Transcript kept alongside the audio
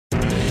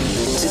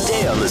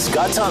today on The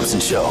Scott Thompson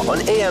Show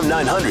on AM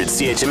 900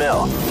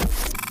 CHML.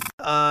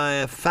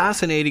 A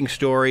fascinating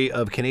story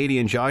of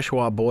Canadian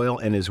Joshua Boyle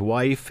and his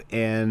wife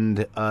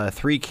and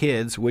 3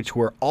 kids, which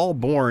were all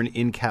born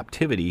in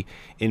captivity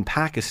in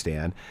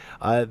Pakistan.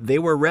 They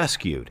were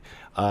rescued.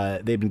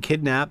 They've been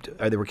kidnapped.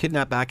 They were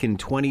kidnapped back in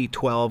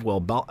 2012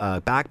 while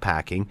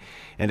backpacking.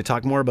 And to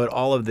talk more about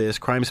all of this,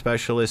 crime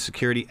specialist,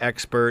 security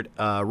expert,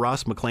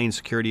 Ross McLean,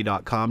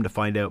 security.com to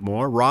find out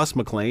more. Ross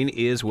McLean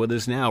is with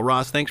us now.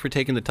 Ross, thanks for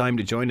taking the time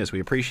to join us. We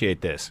appreciate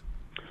this.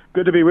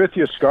 Good to be with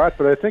you, Scott,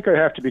 but I think I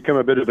have to become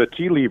a bit of a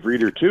tea leaf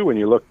reader, too, when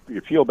you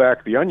peel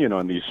back the onion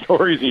on these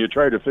stories and you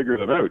try to figure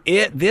them out.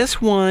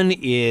 This one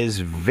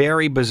is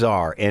very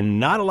bizarre, and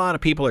not a lot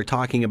of people are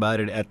talking about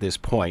it at this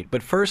point.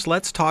 But first,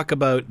 let's talk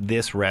about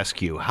this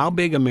rescue. How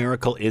big a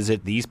miracle is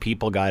it these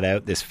people got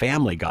out, this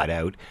family got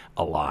out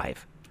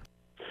alive?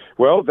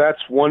 Well,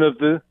 that's one of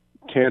the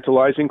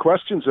tantalizing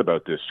questions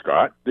about this,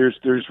 Scott. There's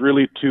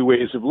really 2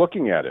 ways of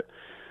looking at it.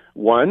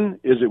 One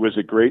is it was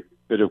a great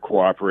bit of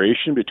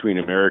cooperation between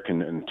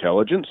American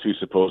intelligence, who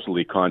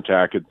supposedly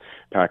contacted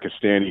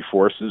Pakistani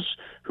forces,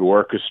 who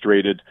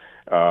orchestrated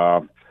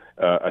a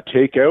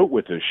takeout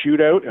with a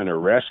shootout and a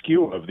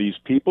rescue of these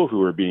people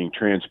who are being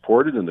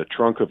transported in the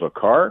trunk of a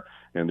car,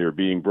 and they're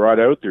being brought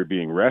out, they're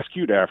being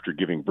rescued after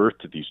giving birth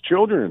to these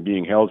children and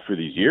being held for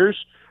these years.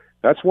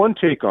 That's one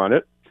take on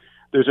it.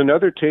 There's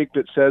another take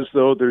that says,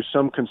 though, there's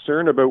some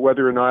concern about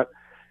whether or not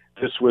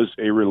this was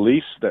a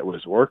release that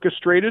was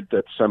orchestrated,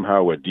 that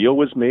somehow a deal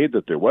was made,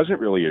 that there wasn't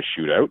really a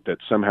shootout, that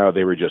somehow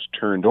they were just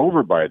turned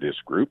over by this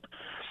group,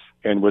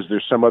 and was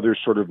there some other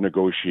sort of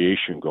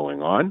negotiation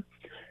going on?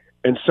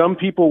 And some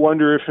people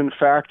wonder if, in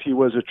fact, he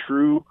was a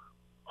true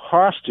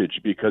hostage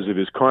because of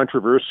his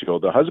controversial,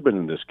 the husband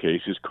in this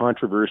case, his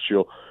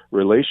controversial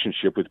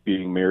relationship with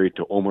being married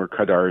to Omar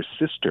Khadr's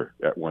sister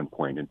at one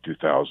point in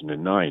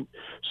 2009.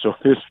 So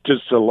there's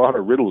just a lot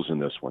of riddles in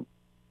this one.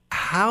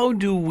 How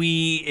do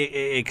we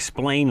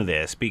explain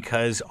this?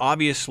 Because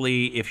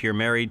obviously, if you're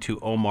married to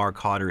Omar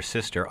Khadr's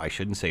sister, I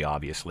shouldn't say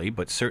obviously,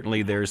 but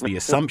certainly there's the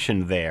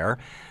assumption there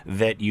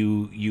that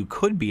you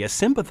could be a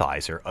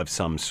sympathizer of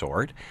some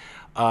sort.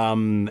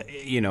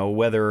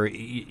 Whether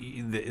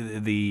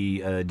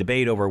the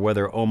debate over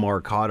whether Omar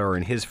Khadr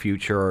and his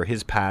future or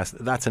his past,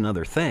 that's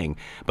another thing.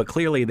 But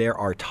clearly there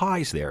are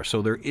ties there.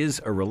 So there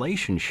is a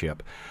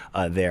relationship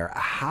there.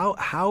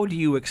 How do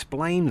you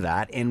explain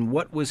that? And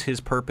what was his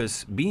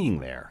purpose being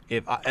there?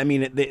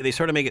 They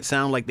sort of make it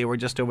sound like they were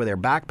just over there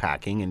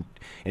backpacking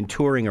and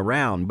touring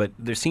around, but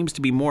there seems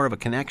to be more of a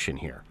connection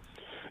here.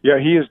 Yeah,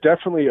 he is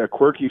definitely a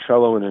quirky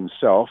fellow in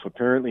himself.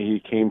 Apparently he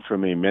came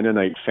from a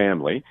Mennonite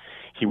family.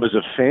 He was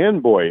a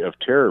fanboy of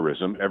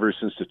terrorism ever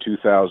since the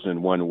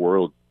 2001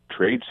 World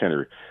Trade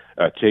Center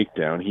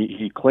takedown.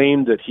 He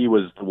claimed that he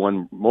was the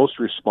one most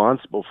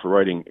responsible for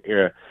writing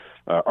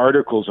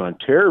articles on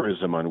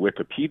terrorism on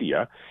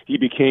Wikipedia. He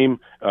became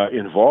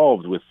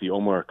involved with the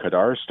Omar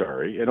Khadr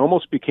story and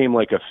almost became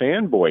like a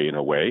fanboy in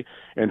a way,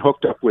 and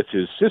hooked up with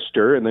his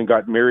sister and then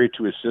got married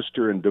to his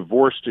sister and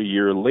divorced a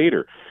year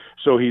later.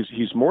 So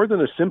he's more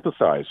than a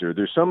sympathizer.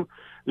 There's some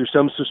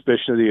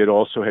suspicion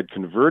that he had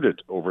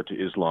converted over to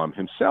Islam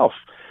himself.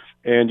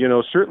 And,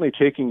 certainly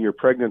taking your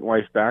pregnant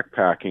wife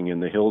backpacking in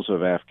the hills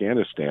of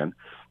Afghanistan,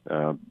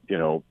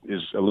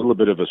 is a little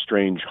bit of a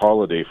strange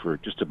holiday for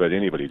just about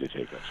anybody to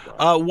take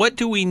us. What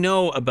do we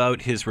know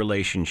about his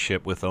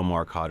relationship with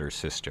Omar Khadr's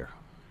sister?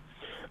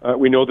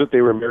 We know that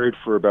they were married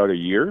for about a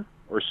year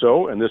or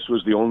so, and this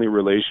was the only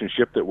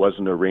relationship that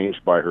wasn't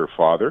arranged by her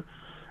father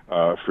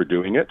for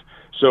doing it.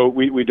 So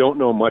we don't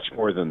know much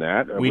more than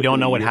that. We don't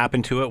know what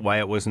happened to it, why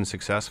it wasn't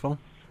successful?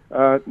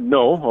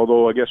 No,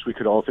 although I guess we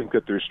could all think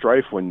that there's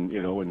strife when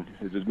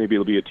maybe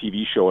it'll be a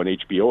TV show on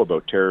HBO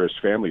about terrorist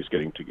families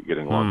getting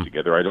along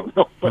together. I don't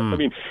know. But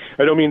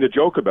I don't mean to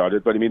joke about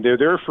it, but they're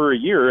there for a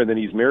year and then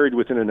he's married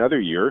within another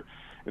year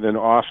and then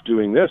off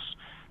doing this.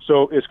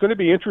 So it's going to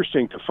be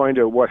interesting to find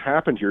out what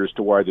happened here as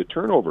to why the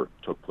turnover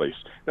took place.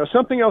 Now,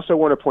 something else I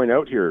want to point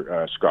out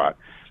here, Scott,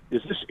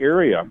 is this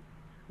area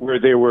where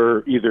they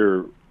were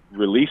either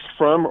released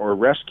from or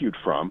rescued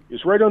from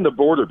is right on the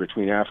border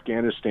between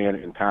Afghanistan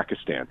and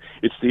Pakistan.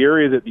 It's the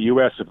area that the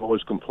U.S. have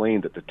always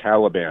complained that the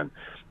Taliban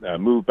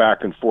moved back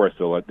and forth.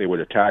 They would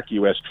attack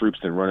U.S. troops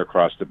and run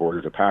across the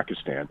border to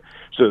Pakistan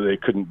so that they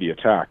couldn't be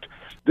attacked.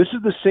 This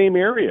is the same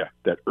area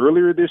that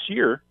earlier this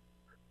year,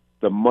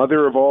 the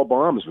mother of all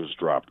bombs was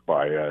dropped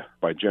by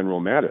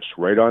General Mattis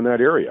right on that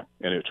area,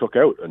 and it took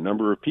out a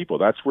number of people.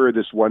 That's where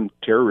this one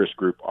terrorist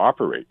group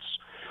operates.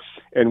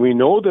 And we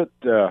know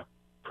that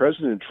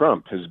President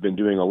Trump has been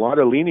doing a lot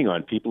of leaning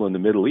on people in the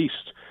Middle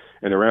East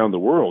and around the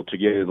world to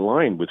get in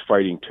line with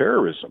fighting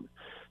terrorism.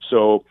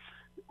 So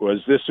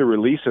was this a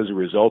release as a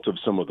result of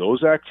some of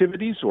those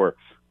activities, or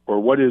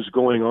what is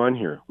going on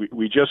here?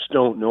 We just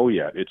don't know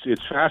yet.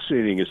 It's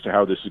fascinating as to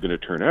how this is going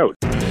to turn out.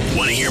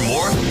 Want to hear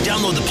more?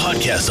 Download the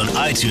podcast on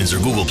iTunes or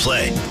Google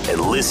Play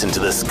and listen to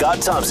The Scott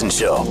Thompson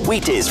Show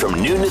weekdays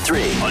from noon to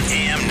 3 on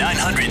AM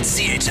 900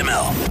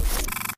 CHML.